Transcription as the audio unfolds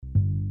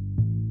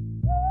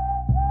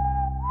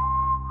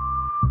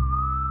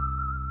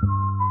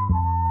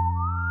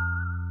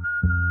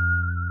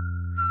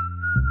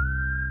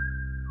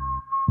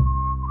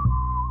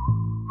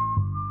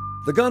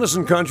The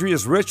Gunnison country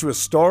is rich with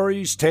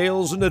stories,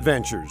 tales, and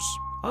adventures.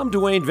 I'm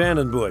Dwayne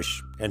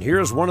Vandenbush, and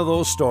here's one of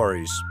those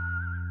stories.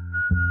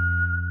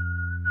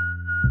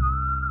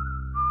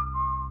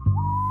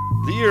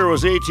 The year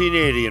was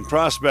 1880, and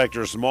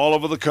prospectors from all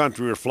over the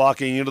country were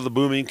flocking into the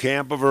booming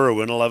camp of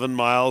Irwin, 11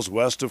 miles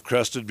west of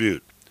Crested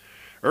Butte.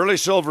 Early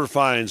silver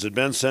finds had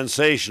been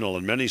sensational,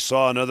 and many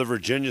saw another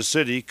Virginia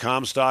City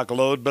Comstock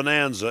load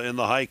bonanza in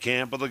the high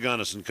camp of the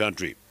Gunnison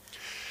country.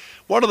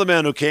 One of the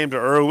men who came to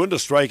Irwin to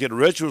strike it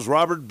rich was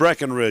Robert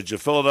Breckenridge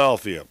of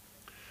Philadelphia.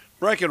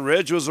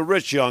 Breckenridge was a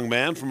rich young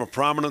man from a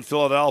prominent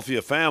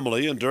Philadelphia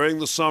family, and during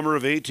the summer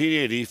of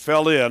 1880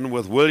 fell in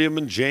with William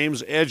and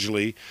James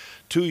Edgley,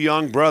 two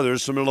young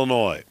brothers from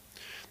Illinois.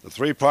 The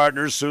three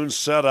partners soon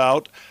set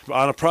out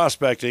on a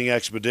prospecting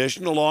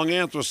expedition along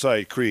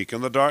Anthracite Creek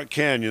in the Dark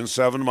Canyon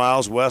 7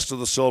 miles west of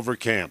the Silver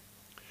Camp.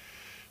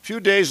 A few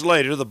days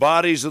later, the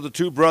bodies of the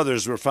two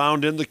brothers were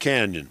found in the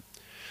canyon.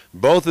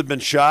 Both had been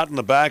shot in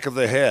the back of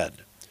the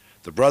head.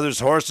 The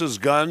brothers' horses,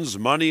 guns,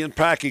 money, and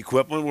pack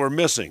equipment were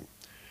missing.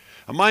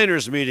 A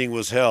miners' meeting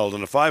was held,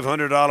 and a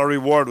 $500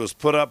 reward was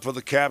put up for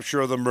the capture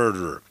of the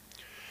murderer.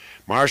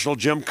 Marshal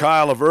Jim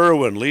Kyle of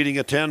Irwin, leading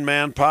a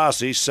 10-man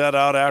posse, set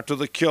out after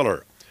the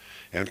killer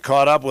and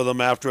caught up with him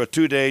after a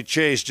 2-day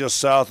chase just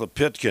south of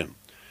Pitkin.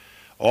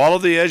 All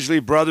of the Edgley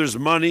brothers'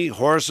 money,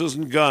 horses,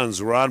 and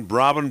guns were on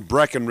Robin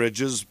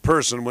Breckenridge's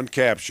person when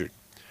captured.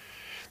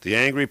 The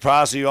angry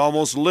posse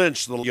almost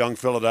lynched the young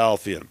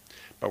Philadelphian,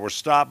 but were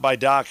stopped by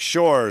Doc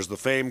Shores, the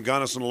famed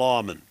Gunnison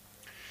lawman.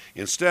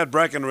 Instead,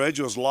 Breckenridge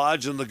was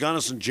lodged in the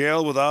Gunnison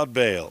jail without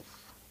bail.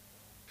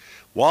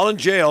 While in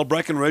jail,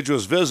 Breckenridge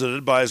was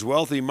visited by his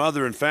wealthy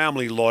mother and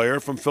family lawyer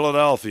from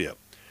Philadelphia.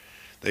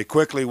 They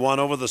quickly won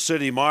over the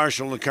city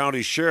marshal and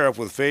county sheriff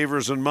with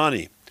favors and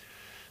money.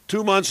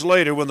 2 months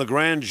later, when the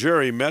grand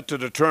jury met to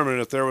determine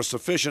if there was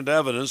sufficient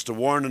evidence to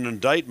warrant an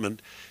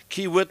indictment,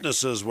 key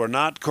witnesses were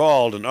not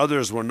called and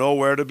others were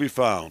nowhere to be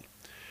found.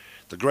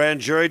 The grand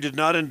jury did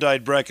not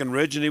indict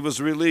Breckenridge, and he was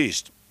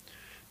released.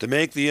 To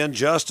make the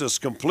injustice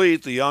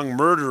complete, the young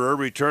murderer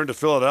returned to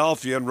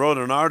Philadelphia and wrote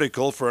an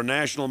article for a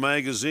national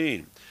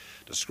magazine,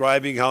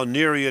 describing how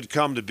near he had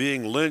come to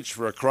being lynched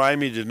for a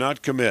crime he did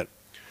not commit.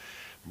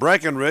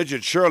 Breckenridge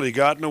had surely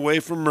gotten away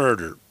from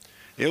murder.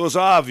 It was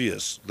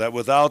obvious that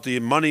without the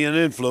money and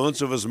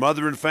influence of his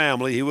mother and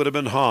family, he would have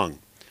been hung.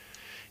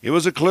 It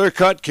was a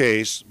clear-cut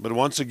case, but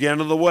once again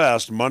in the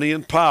West, money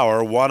and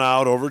power won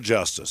out over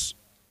justice.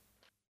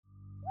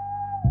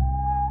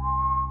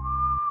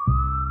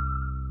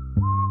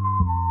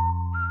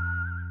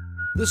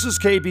 This is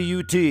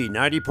KBUT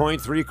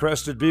 90.3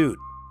 Crested Butte,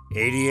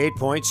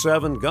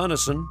 88.7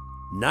 Gunnison,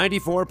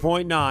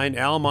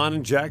 94.9 Almont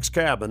and Jack's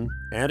Cabin,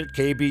 and at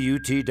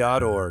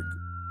kbut.org.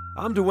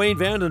 I'm Dwayne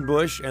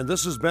Vandenbush, and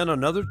this has been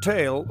another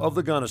tale of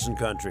the Gunnison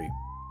country.